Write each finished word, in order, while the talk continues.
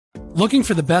Looking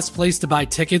for the best place to buy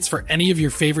tickets for any of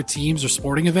your favorite teams or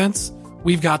sporting events?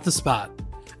 We've got the spot.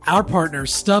 Our partner,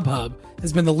 StubHub,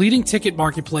 has been the leading ticket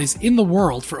marketplace in the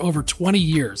world for over 20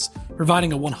 years,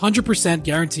 providing a 100%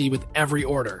 guarantee with every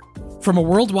order. From a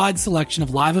worldwide selection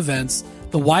of live events,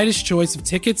 the widest choice of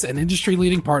tickets and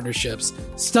industry-leading partnerships,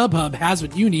 StubHub has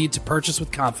what you need to purchase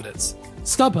with confidence.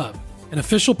 StubHub, an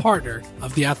official partner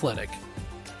of The Athletic.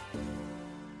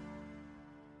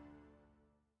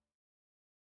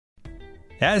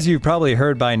 As you've probably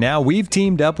heard by now, we've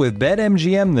teamed up with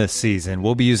BetMGM this season.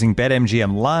 We'll be using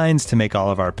BetMGM lines to make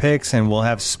all of our picks, and we'll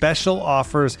have special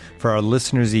offers for our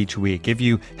listeners each week. If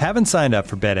you haven't signed up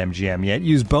for BetMGM yet,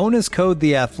 use bonus code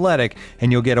THEATHLETIC,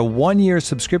 and you'll get a 1-year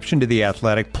subscription to The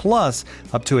Athletic, plus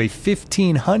up to a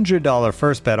 $1,500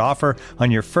 first bet offer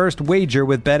on your first wager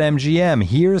with BetMGM.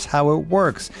 Here's how it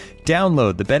works.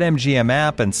 Download the BetMGM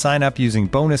app and sign up using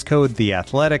bonus code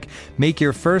THEATHLETIC. Make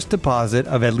your first deposit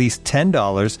of at least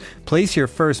 $10. Place your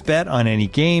first bet on any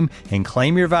game and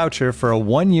claim your voucher for a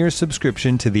 1-year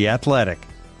subscription to The Athletic.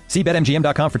 See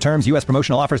BetMGM.com for terms. U.S.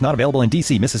 promotional offers not available in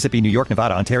D.C., Mississippi, New York,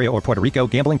 Nevada, Ontario, or Puerto Rico.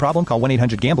 Gambling problem? Call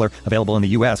 1-800-GAMBLER. Available in the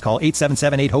U.S. Call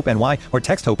 877-8-HOPE-NY or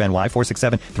text HOPE-NY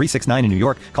 467-369 in New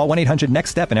York. Call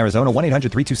 1-800-NEXT-STEP in Arizona.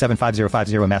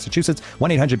 1-800-327-5050 in Massachusetts.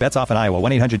 1-800-BETS-OFF in Iowa.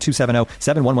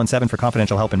 1-800-270-7117 for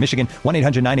confidential help in Michigan.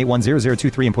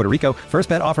 1-800-981-0023 in Puerto Rico. First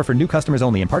bet offer for new customers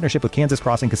only in partnership with Kansas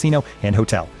Crossing Casino and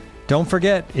Hotel. Don't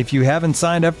forget, if you haven't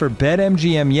signed up for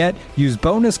BetMGM yet, use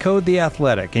bonus code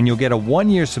THEATHLETIC, and you'll get a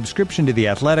 1-year subscription to The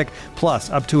Athletic, plus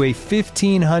up to a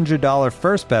 $1,500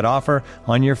 first bet offer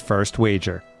on your first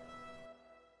wager.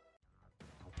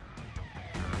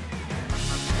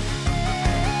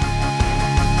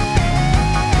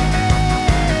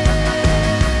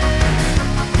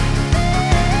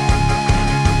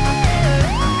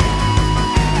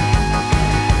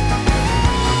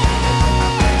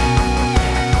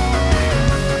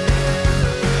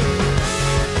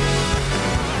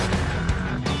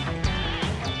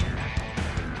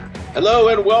 Hello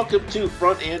and welcome to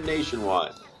Front and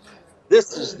Nationwide.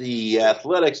 This is the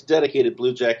Athletics Dedicated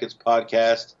Blue Jackets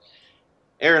podcast.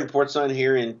 Aaron Portzline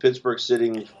here in Pittsburgh,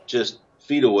 sitting just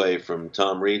feet away from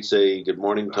Tom Reed. Say good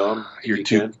morning, Tom.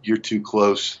 You're too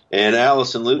close. And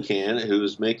Allison Lucan,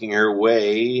 who's making her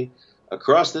way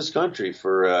across this country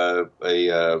for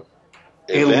a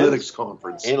analytics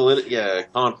conference.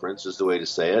 Conference is the way to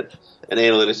say it. An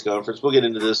analytics conference. We'll get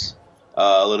into this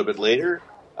a little bit later.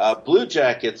 Blue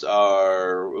Jackets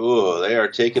are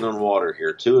taking on water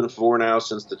here. 2-4 now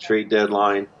since the trade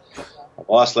deadline.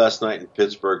 Lost last night in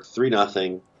Pittsburgh,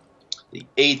 3-0. The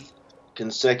 8th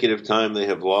consecutive time they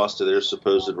have lost to their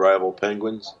supposed rival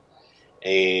Penguins.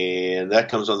 And that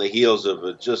comes on the heels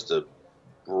of just a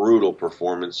brutal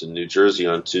performance in New Jersey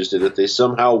on Tuesday that they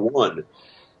somehow won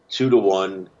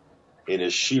 2-1 in a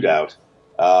shootout.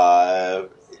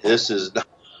 This is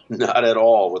not at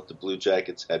all what the Blue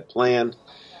Jackets had planned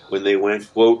when they went,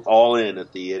 quote, all in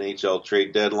at the NHL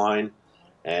trade deadline.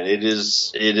 And it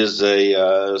is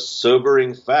a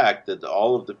sobering fact that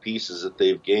all of the pieces that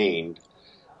they've gained,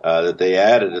 that they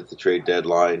added at the trade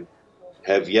deadline,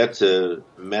 have yet to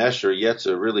mesh or yet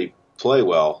to really play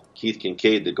well. Keith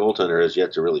Kincaid, the goaltender, has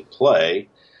yet to really play.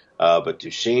 But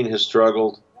Duchesne has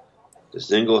struggled.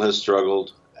 Dzingel has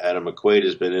struggled. Adam McQuaid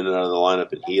has been in and out of the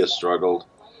lineup, and he has struggled.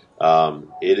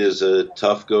 It is a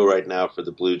tough go right now for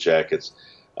the Blue Jackets.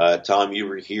 Tom, you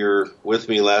were here with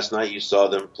me last night. You saw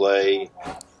them play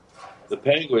the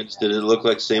Penguins. Did it look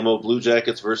like same old Blue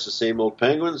Jackets versus same old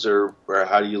Penguins, or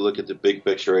how do you look at the big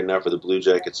picture right now for the Blue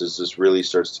Jackets as this really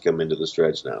starts to come into the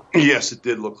stretch now? Yes, it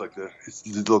did look like the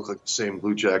same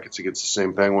Blue Jackets against the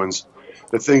same Penguins.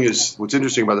 The thing is, what's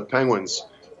interesting about the Penguins,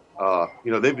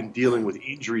 they've been dealing with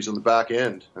injuries on the back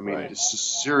end. I mean, right.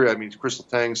 Syria. I mean, Crystal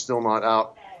Tang's still not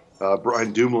out.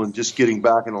 Brian Dumoulin just getting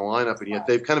back in the lineup, and yet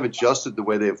they've kind of adjusted the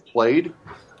way they've played.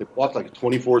 They blocked like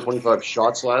 24, 25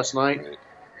 shots last night.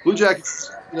 Blue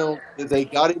Jackets, they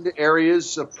got into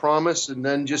areas of promise, and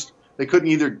then just they couldn't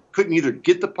either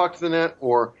get the puck to the net,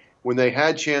 or when they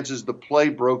had chances, the play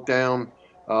broke down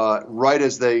right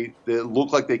as they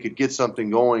looked like they could get something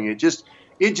going. It just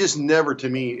never, to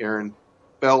me, Aaron,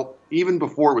 felt, even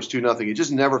before it was 2-0, it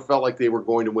just never felt like they were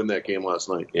going to win that game last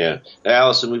night. Yeah.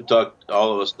 Allison, we've talked,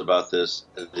 all of us, about this,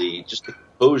 the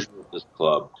composure of this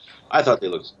club. I thought they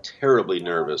looked terribly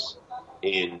nervous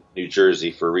in New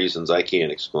Jersey for reasons I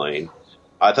can't explain.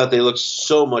 I thought they looked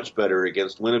so much better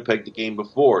against Winnipeg the game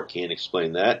before. Can't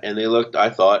explain that. And they looked,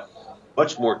 I thought,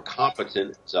 much more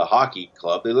competent as a hockey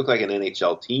club. They looked like an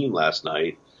NHL team last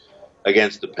night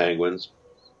against the Penguins.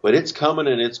 But it's coming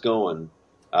and it's going.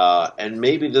 And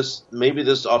maybe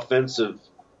this offensive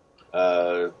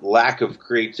lack of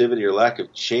creativity or lack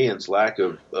of chance, lack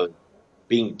of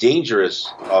being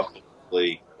dangerous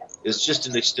offensively is just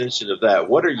an extension of that.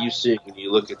 What are you seeing when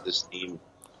you look at this team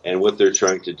and what they're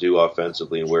trying to do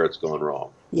offensively and where it's gone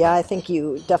wrong? Yeah, I think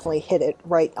you definitely hit it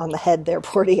right on the head there,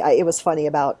 Porty. It was funny,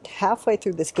 about halfway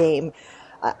through this game,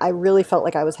 I really felt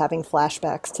like I was having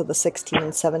flashbacks to the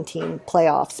 16-17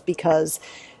 playoffs, because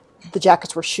the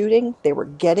Jackets were shooting, they were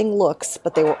getting looks,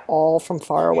 but they were all from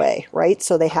far away, right?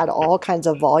 So they had all kinds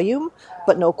of volume,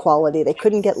 but no quality. They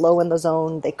couldn't get low in the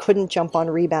zone. They couldn't jump on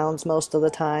rebounds most of the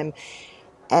time.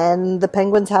 And the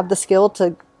Penguins have the skill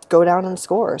to go down and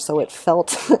score. So it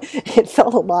felt a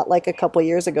lot like a couple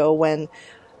years ago when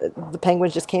the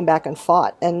Penguins just came back and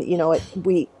fought. And,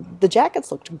 the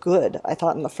Jackets looked good, I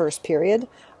thought, in the first period,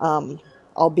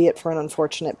 albeit for an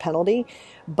unfortunate penalty.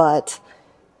 But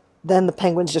then the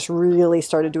Penguins just really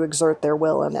started to exert their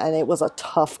will, and it was a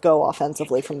tough go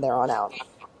offensively from there on out.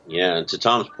 Yeah, and to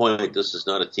Tom's point, this is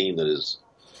not a team that is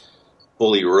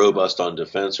fully robust on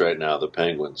defense right now, the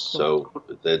Penguins, so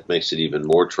that makes it even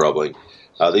more troubling.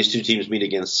 These two teams meet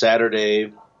again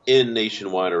Saturday in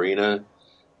Nationwide Arena.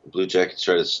 The Blue Jackets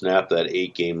try to snap that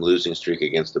 8-game losing streak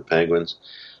against the Penguins.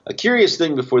 A curious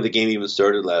thing before the game even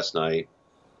started last night,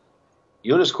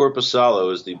 Joonas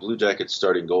Korpisalo is the Blue Jackets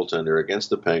starting goaltender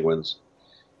against the Penguins.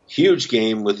 Huge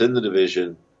game within the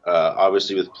division,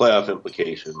 obviously with playoff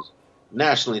implications.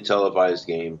 Nationally televised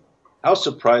game. How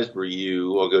surprised were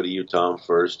you, I'll go to you, Tom,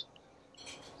 first,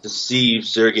 to see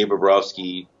Sergei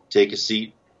Bobrovsky take a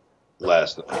seat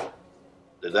last night?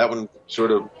 Did that one sort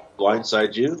of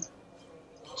blindside you?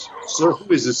 Sir,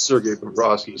 who is this Sergei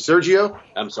Bobrovsky? Sergio?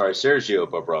 I'm sorry, Sergio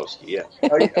Bobrovsky, yes.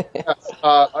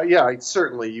 Yeah,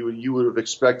 certainly you would have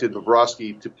expected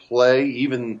Bobrovsky to play,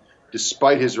 even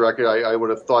despite his record. I would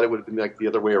have thought it would have been like the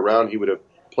other way around. He would have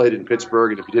played in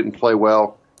Pittsburgh, and if he didn't play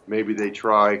well, maybe they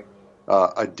try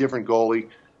a different goalie.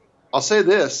 I'll say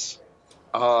this.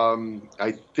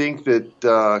 I think that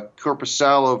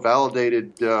Korpisalo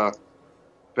validated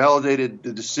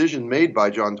the decision made by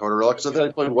John Tortorella, because I thought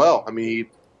he played well. I mean,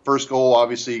 first goal,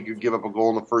 obviously, you could give up a goal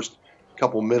in the first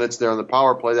couple minutes there on the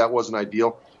power play. That wasn't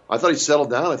ideal. I thought he settled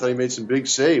down. I thought he made some big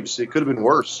saves. It could have been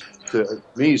worse to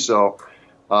me. So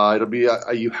it'll be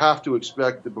you have to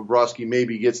expect that Bobrovsky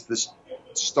maybe gets this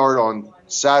start on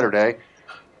Saturday.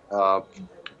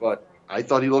 But I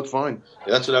thought he looked fine.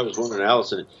 Yeah, that's what I was wondering,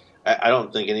 Allison. I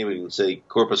don't think anybody can say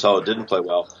Korpisalo didn't play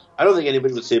well. I don't think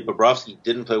anybody would say Bobrovsky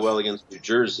didn't play well against New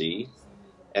Jersey.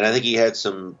 And I think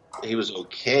he was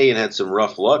okay and had some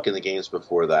rough luck in the games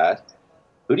before that.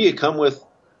 Who do you come with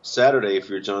Saturday if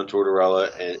you're John Tortorella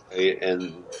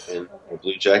and the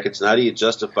Blue Jackets? And how do you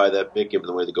justify that pick given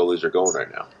the way the goalies are going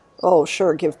right now? Oh,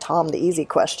 sure. Give Tom the easy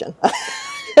question.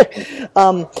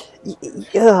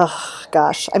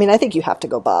 Gosh. I mean, I think you have to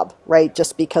go Bob, right?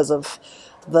 Just because of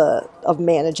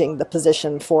managing the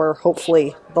position for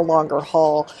hopefully the longer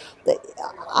haul.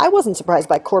 I wasn't surprised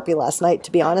by Corpy last night,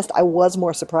 to be honest. I was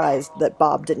more surprised that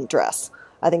Bob didn't dress.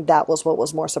 I think that was what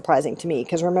was more surprising to me,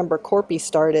 because remember, Corpy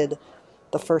started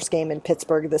the first game in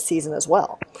Pittsburgh this season as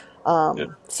well.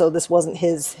 So this wasn't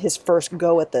his first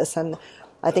go at this, and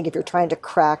I think if you're trying to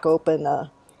crack open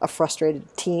a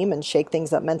frustrated team and shake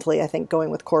things up mentally, I think going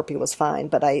with Corpy was fine,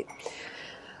 but I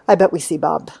bet we see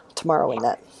Bob tomorrow in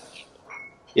net.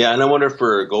 Yeah, and I wonder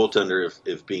for a goaltender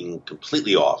if being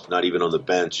completely off, not even on the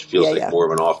bench, feels like more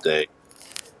of an off day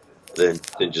than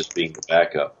just being the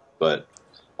backup. But,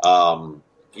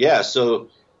 so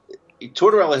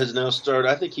Tortorella has now started.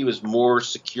 I think he was more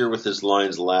secure with his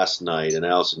lines last night. And,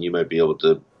 Allison, you might be able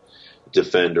to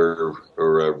defend or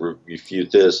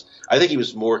refute this. I think he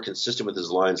was more consistent with his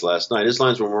lines last night. His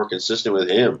lines were more consistent with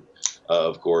him,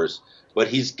 of course. But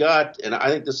he's got, and I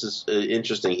think this is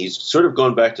interesting, he's sort of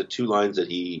gone back to two lines that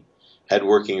he had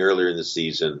working earlier in the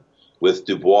season, with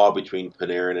Dubois between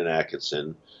Panarin and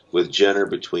Atkinson, with Jenner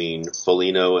between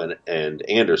Foligno and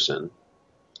Anderson.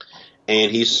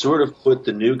 And he's sort of put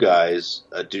the new guys,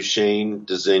 Duchesne,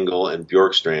 Dzingel, and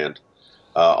Bjorkstrand,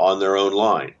 on their own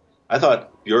line. I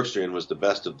thought Bjorkstrand was the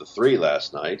best of the three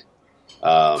last night.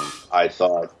 I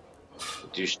thought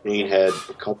Duchesne had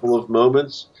a couple of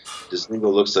moments.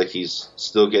 Dzingel looks like he's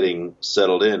still getting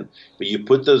settled in. But you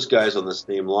put those guys on the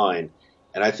same line,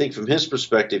 and I think from his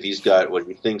perspective, he's got what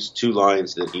he thinks two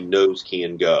lines that he knows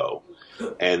can go.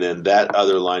 And then that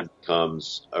other line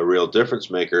becomes a real difference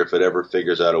maker if it ever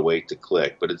figures out a way to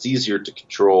click. But it's easier to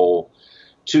control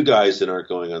two guys that aren't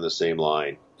going on the same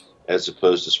line as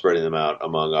opposed to spreading them out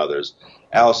among others.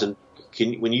 Allison,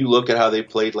 when you look at how they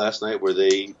played last night, where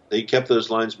they kept those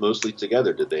lines mostly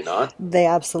together, did they not? They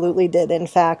absolutely did. In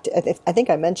fact, I think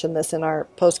I mentioned this in our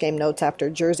post-game notes after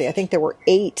Jersey. I think there were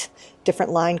 8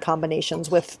 different line combinations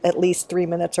with at least 3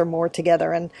 minutes or more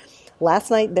together. And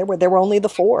last night there were only the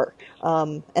 4.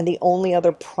 And the only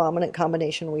other prominent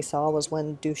combination we saw was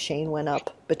when Duchesne went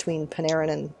up between Panarin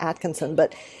and Atkinson.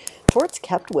 But Torts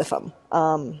kept with them.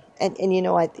 And you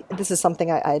know, this is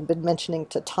something I had been mentioning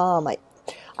to Tom.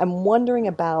 I'm wondering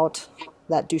about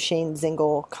that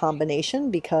Duchesne-Dzingel combination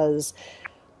because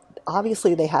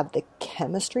obviously they have the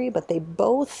chemistry, but they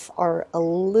both are a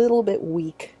little bit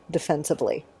weak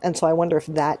defensively. And so I wonder if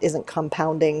that isn't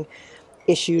compounding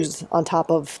issues on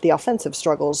top of the offensive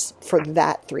struggles for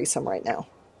that threesome right now.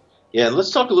 Yeah,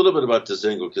 let's talk a little bit about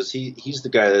Dzingel because he's the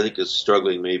guy that I think is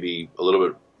struggling maybe a little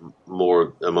bit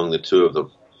more among the two of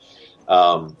them.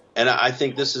 And I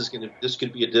think this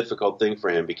could be a difficult thing for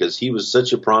him because he was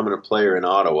such a prominent player in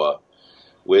Ottawa,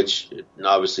 which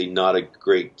obviously not a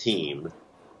great team.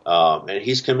 And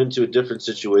he's come into a different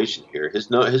situation here.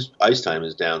 His ice time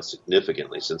is down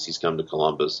significantly since he's come to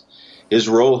Columbus. His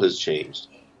role has changed.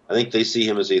 I think they see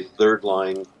him as a third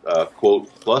line quote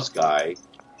plus guy,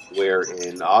 where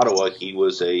in Ottawa he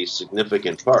was a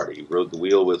significant part. He rode the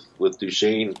wheel with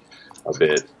Duchesne a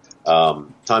bit.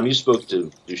 Tom, you spoke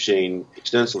to Duchesne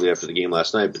extensively after the game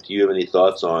last night, but do you have any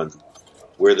thoughts on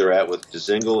where they're at with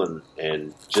Dzingel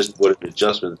and just what an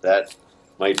adjustment that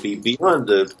might be beyond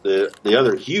the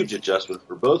other huge adjustment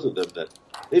for both of them, that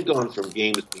they've gone from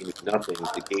games meaning nothing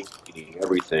to games meaning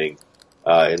everything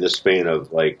in the span of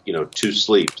 2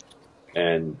 sleeps,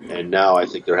 and now I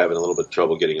think they're having a little bit of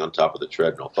trouble getting on top of the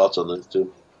treadmill. Thoughts on those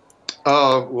two?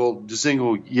 Well,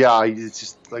 Dzingel, yeah, it's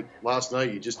just like last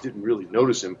night, you just didn't really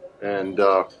notice him, and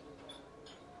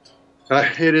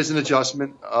it is an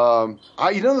adjustment.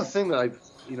 The thing that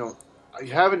I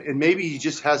haven't, and maybe he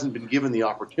just hasn't been given the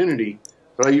opportunity,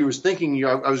 but I was thinking,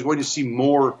 I was going to see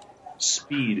more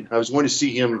speed. I was going to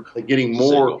see him getting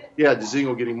more,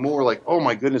 Dzingel getting more like, oh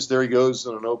my goodness, there he goes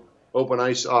on an open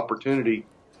ice opportunity.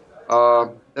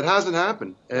 It hasn't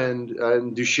happened,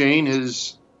 and Duchesne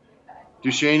is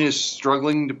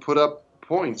struggling to put up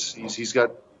points. He's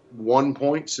got 1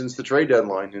 point since the trade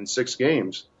deadline in 6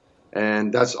 games,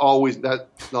 and that's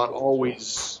not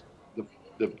always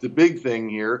the big thing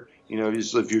here.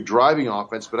 Is if you're driving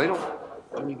offense, but I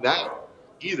don't mean that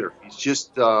either. He's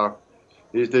just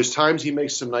there's times he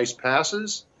makes some nice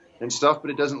passes and stuff,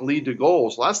 but it doesn't lead to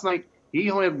goals. Last night he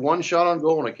only had 1 shot on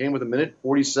goal, and it came with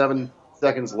 1:47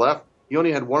 seconds left. He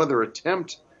only had 1 other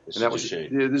attempt. This is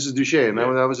Duchesne.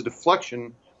 Yeah. That was a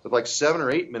deflection with 7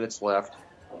 or 8 minutes left.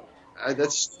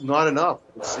 That's not enough.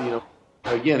 It's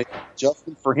again,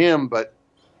 adjustment for him, but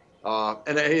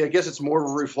and I guess it's more of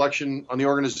a reflection on the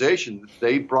organization.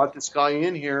 They brought this guy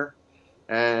in here,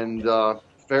 and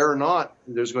fair or not,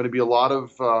 there's going to be a lot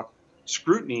of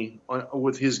scrutiny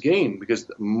with his game because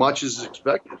much is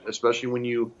expected, especially when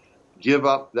you give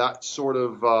up that sort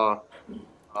of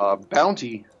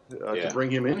bounty to bring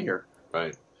him in here.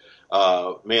 Right.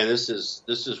 Man, this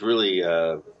is really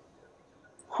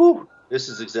this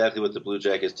is exactly what the Blue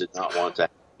Jackets did not want to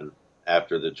happen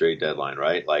after the trade deadline,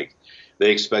 right? Like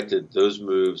they expected those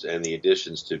moves and the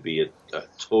additions to be a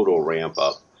total ramp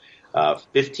up.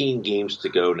 15 games to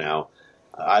go now.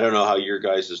 I don't know how your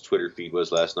guys' Twitter feed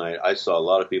was last night. I saw a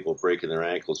lot of people breaking their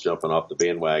ankles, jumping off the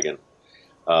bandwagon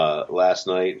last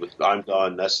night. I'm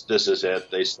done. This is it.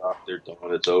 They stopped. They're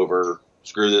done. It's over.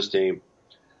 Screw this team.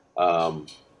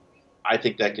 I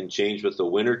think that can change with a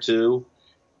win or two.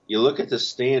 You look at the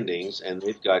standings, and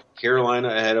they've got Carolina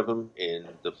ahead of them in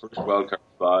the first wildcard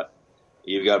spot.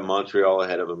 You've got Montreal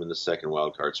ahead of them in the second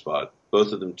wildcard spot.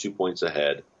 Both of them 2 points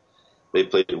ahead. They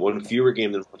played 1 fewer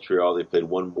game than Montreal. They played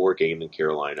 1 more game than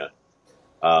Carolina.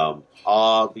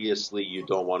 Obviously, you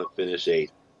don't want to finish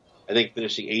 8th. I think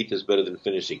finishing 8th is better than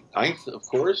finishing 9th, of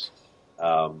course.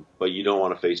 But you don't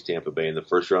want to face Tampa Bay in the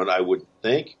first round, I would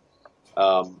think.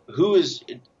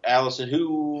 Allison,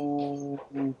 who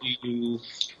do you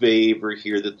favor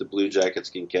here that the Blue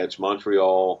Jackets can catch,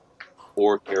 Montreal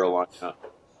or Carolina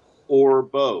or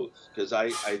both? Because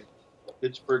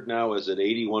Pittsburgh now is at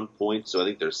 81 points, so I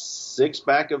think there's 6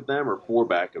 back of them or 4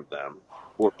 back of them.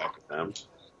 4 back of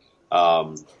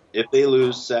them. If they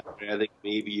lose Saturday, I think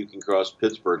maybe you can cross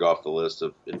Pittsburgh off the list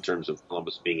in terms of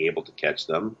Columbus being able to catch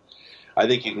them. I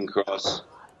think you can cross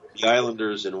the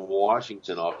Islanders and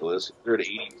Washington off the list. They're at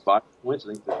 85 points. I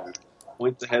think they're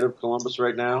points ahead of Columbus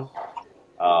right now.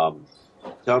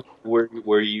 Tell me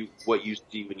what you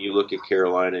see when you look at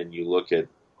Carolina and you look at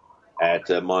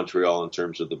Montreal in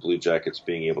terms of the Blue Jackets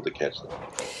being able to catch them.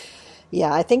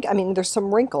 Yeah, I mean, there's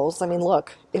some wrinkles. I mean,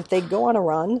 look, if they go on a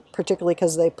run, particularly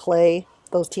because they play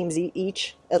those teams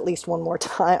each at least one more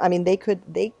time, I mean, they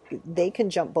can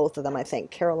jump both of them, I think.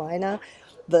 Carolina,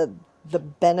 the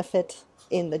benefit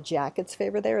in the Jackets'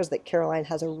 favor there is that Carolina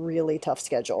has a really tough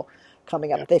schedule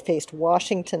coming up. Yeah. They faced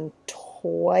Washington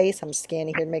twice. I'm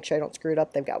scanning here to make sure I don't screw it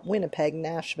up. They've got Winnipeg,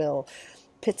 Nashville,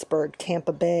 Pittsburgh,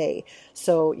 Tampa Bay.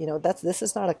 So, this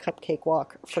is not a cupcake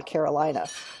walk for Carolina.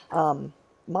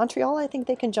 Montreal, I think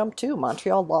they can jump too.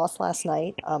 Montreal lost last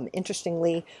night.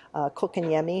 Interestingly,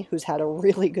 Kotkaniemi, who's had a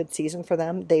really good season for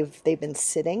them, they've been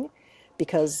sitting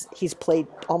because he's played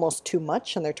almost too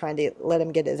much, and they're trying to let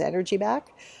him get his energy back.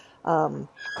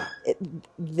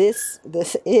 This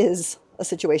is a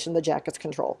situation the Jackets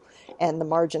control, and the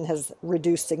margin has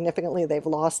reduced significantly. They've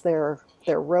lost their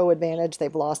row advantage.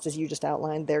 They've lost, as you just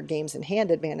outlined, their games in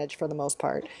hand advantage for the most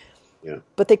part. Yeah.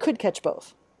 But they could catch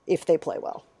both if they play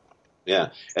well. Yeah,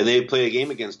 and they play a game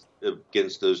against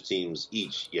those teams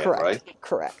each yet, Correct. right?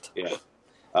 Correct. Yeah.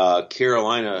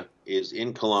 Carolina is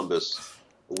in Columbus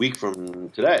a week from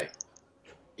today.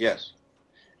 Yes.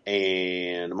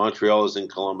 And Montreal is in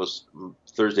Columbus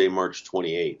Thursday, March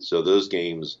 28th. So those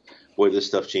games, boy, this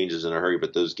stuff changes in a hurry,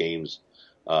 but those games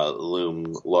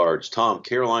loom large. Tom,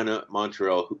 Carolina,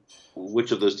 Montreal,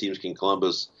 which of those teams can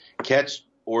Columbus catch,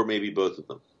 or maybe both of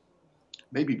them?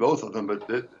 Maybe both of them, but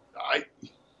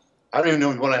I don't even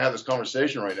know when I have this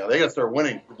conversation right now. They got to start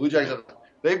winning. The Blue Jackets,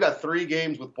 they've got 3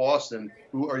 games with Boston,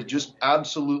 who are just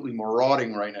absolutely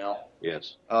marauding right now.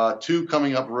 Yes. 2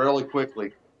 coming up really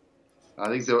quickly. I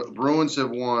think the Bruins have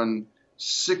won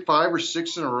 5 or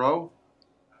 6 in a row.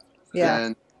 Yeah.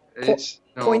 And it's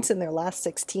points in their last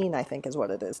 16, I think, is what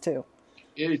it is too.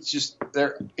 It's just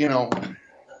they're due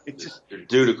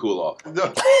to cool off.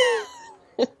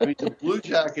 I mean, the Blue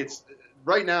Jackets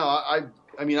right now. I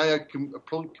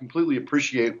completely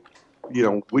appreciate,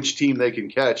 which team they can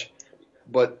catch,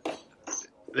 but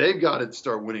they've got to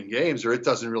start winning games, or it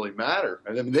doesn't really matter.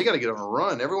 I mean, they got to get on a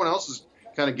run. Everyone else is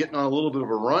kind of getting on a little bit of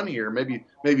a run here.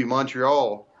 Maybe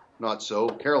Montreal, not so.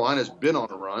 Carolina's been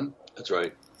on a run. That's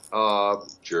right.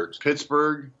 Jerks.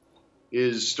 Pittsburgh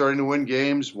is starting to win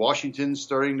games. Washington's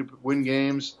starting to win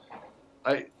games.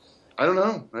 I don't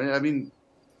know. I mean,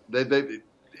 they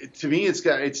to me,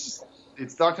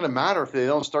 it's not going to matter if they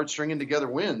don't start stringing together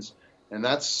wins, and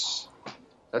that's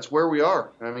where we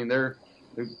are. I mean, I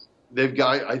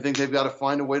think they've got to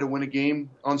find a way to win a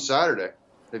game on Saturday.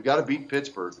 They've got to beat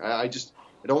Pittsburgh. I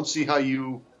don't see how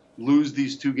you lose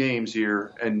these 2 games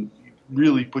here and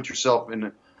really put yourself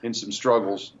in some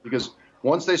struggles, because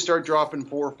once they start dropping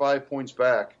 4 or 5 points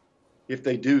back, if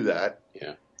they do that,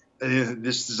 yeah.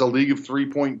 This is a league of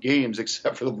 3-point games,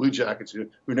 except for the Blue Jackets, who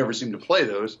never seem to play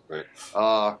those. Right.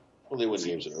 Well, they win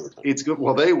games in overtime. It's good.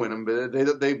 Well, they win them,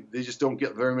 but they just don't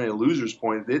get very many losers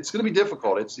points. It's going to be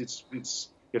difficult. It's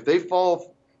if they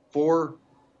fall 4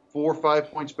 or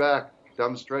 5 points back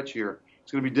down the stretch here,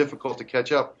 it's going to be difficult to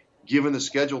catch up, given the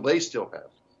schedule they still have.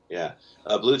 Yeah.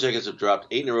 Blue Jackets have dropped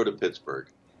 8 in a row to Pittsburgh.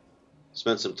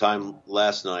 Spent some time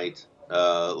last night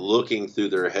looking through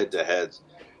their head-to-heads.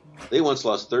 They once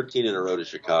lost 13 in a row to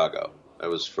Chicago. That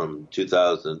was from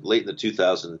late in the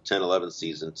 2010-11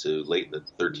 season to late in the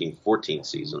 13-14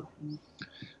 season.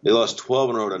 They lost 12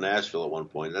 in a row to Nashville at one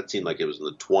point. That seemed like it was in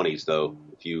the 20s, though,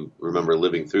 if you remember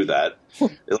living through that.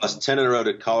 They lost 10 in a row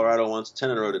to Colorado once,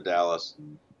 10 in a row to Dallas,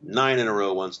 9 in a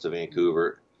row once to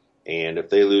Vancouver. And if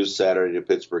they lose Saturday to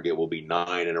Pittsburgh, it will be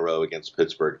 9 in a row against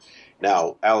Pittsburgh.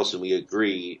 Now, Allison, we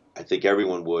agree, I think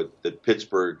everyone would, that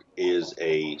Pittsburgh is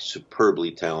a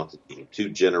superbly talented team. 2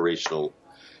 generational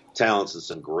talents and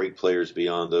some great players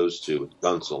beyond those 2, with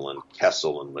Gunsel and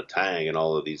Kessel and Letang and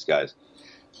all of these guys.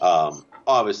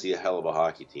 Obviously a hell of a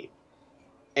hockey team.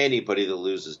 Anybody that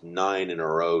loses 9 in a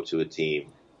row to a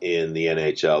team in the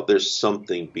NHL, there's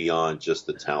something beyond just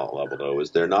the talent level, though.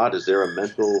 Is there not? Is there a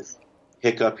mental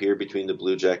hiccup here between the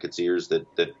Blue Jackets' ears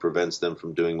that prevents them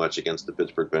from doing much against the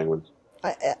Pittsburgh Penguins?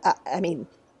 I mean,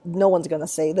 no one's going to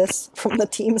say this from the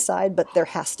team side, but there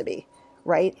has to be,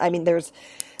 right? I mean,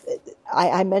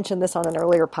 I mentioned this on an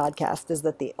earlier podcast, is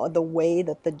that the way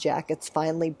that the Jackets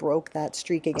finally broke that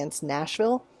streak against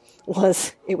Nashville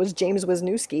was James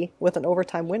Wisniewski with an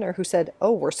overtime winner who said,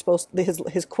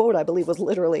 his quote, I believe, was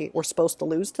literally, "We're supposed to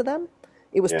lose to them."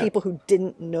 It was people who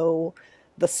didn't know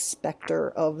the specter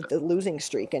of the losing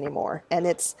streak anymore. And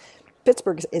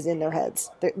Pittsburgh is in their heads.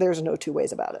 There's no 2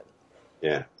 ways about it.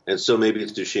 Yeah. And so maybe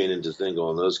it's Duchesne and Dzingel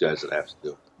and those guys that have to do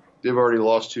it. They've already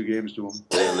lost 2 games to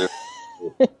them.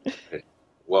 And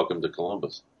welcome to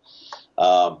Columbus.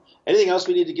 Anything else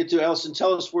we need to get to? Allison,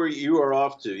 tell us where you are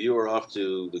off to. You are off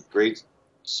to the great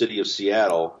city of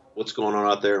Seattle What's going on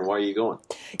out there, and why are you going?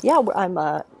 Yeah, I'm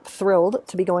thrilled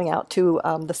to be going out to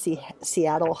the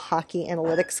Seattle Hockey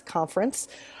Analytics Conference.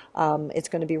 It's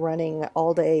going to be running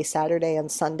all day Saturday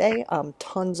and Sunday.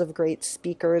 Tons of great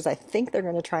speakers. I think they're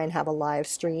going to try and have a live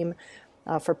stream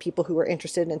for people who are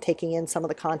interested in taking in some of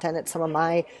the content at some of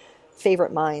my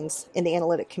favorite minds in the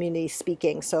analytic community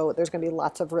speaking. So there's going to be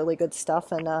lots of really good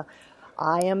stuff. And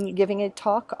I am giving a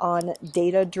talk on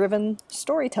data-driven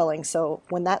storytelling. So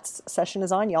when that session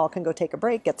is on, y'all can go take a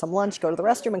break, get some lunch, go to the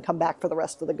restroom, and come back for the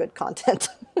rest of the good content.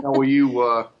 Now, will you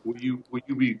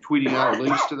be tweeting out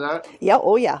links to that? Yeah.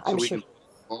 Oh, yeah. So I'm sure.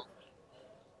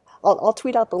 I'll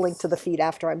tweet out the link to the feed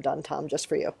after I'm done, Tom, just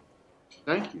for you.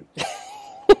 Thank you.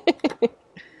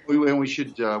 And we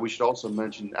should also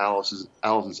mention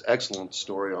Allison's excellent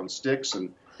story on sticks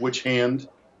and which hand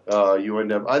you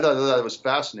end up. I thought that was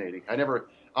fascinating. I'm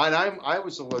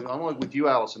with you,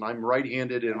 Allison. I'm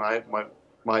right-handed, and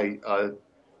my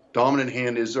dominant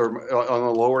hand is on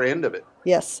the lower end of it.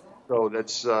 Yes. So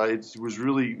that's it was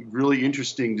really, really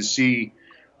interesting to see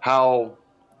how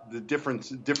the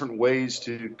different ways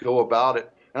to go about it.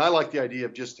 And I like the idea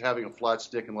of just having a flat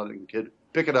stick and letting the kid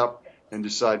pick it up and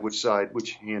decide which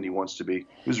hand he wants to be.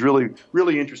 It was really,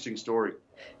 really interesting story.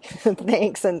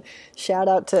 Thanks, and shout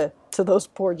out to those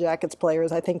poor Jackets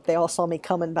players. I think they all saw me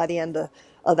coming by the end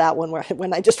of that one,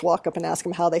 when I just walk up and ask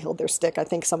them how they held their stick. I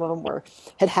think some of them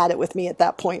had it with me at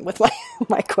that point with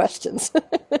my questions.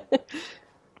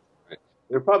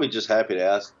 They're probably just happy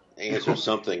to answer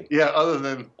something. Yeah, other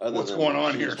than what's going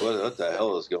on here. What the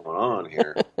hell is going on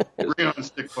here? Bring on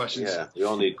stick questions. Yeah, we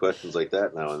all need questions like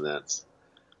that now and then.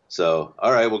 So,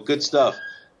 all right, well, good stuff.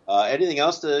 Anything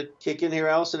else to kick in here,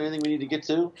 Allison? Anything we need to get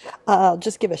to? I'll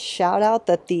just give a shout out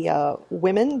that the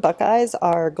women Buckeyes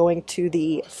are going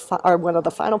to are one of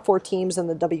the final four teams in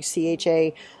the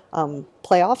WCHA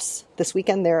playoffs this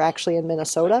weekend. They're actually in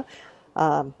Minnesota.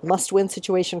 Must-win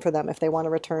situation for them if they want to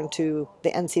return to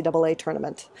the NCAA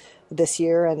tournament this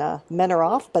year. And men are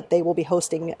off, but they will be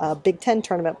hosting a Big Ten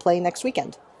tournament play next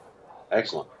weekend.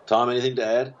 Excellent. Tom, anything to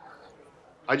add?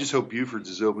 I just hope Buford's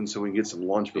is open so we can get some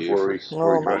lunch before we.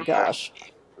 Oh my gosh!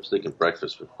 I was thinking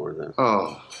breakfast before then.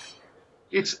 Oh,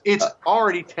 it's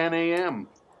already 10 a.m.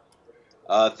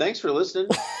 Thanks for listening.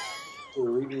 For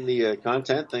reading the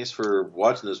content. Thanks for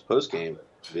watching those post-game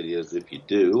videos if you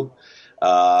do.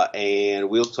 And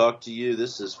we'll talk to you.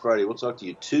 This is Friday. We'll talk to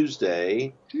you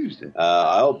Tuesday.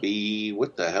 I'll be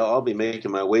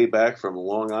making my way back from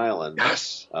Long Island.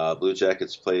 Yes. Blue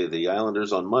Jackets play the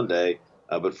Islanders on Monday.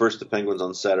 But first, the Penguins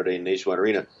on Saturday in Nationwide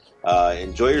Arena.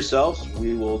 Enjoy yourselves.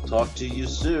 We will talk to you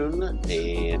soon,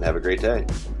 and have a great day.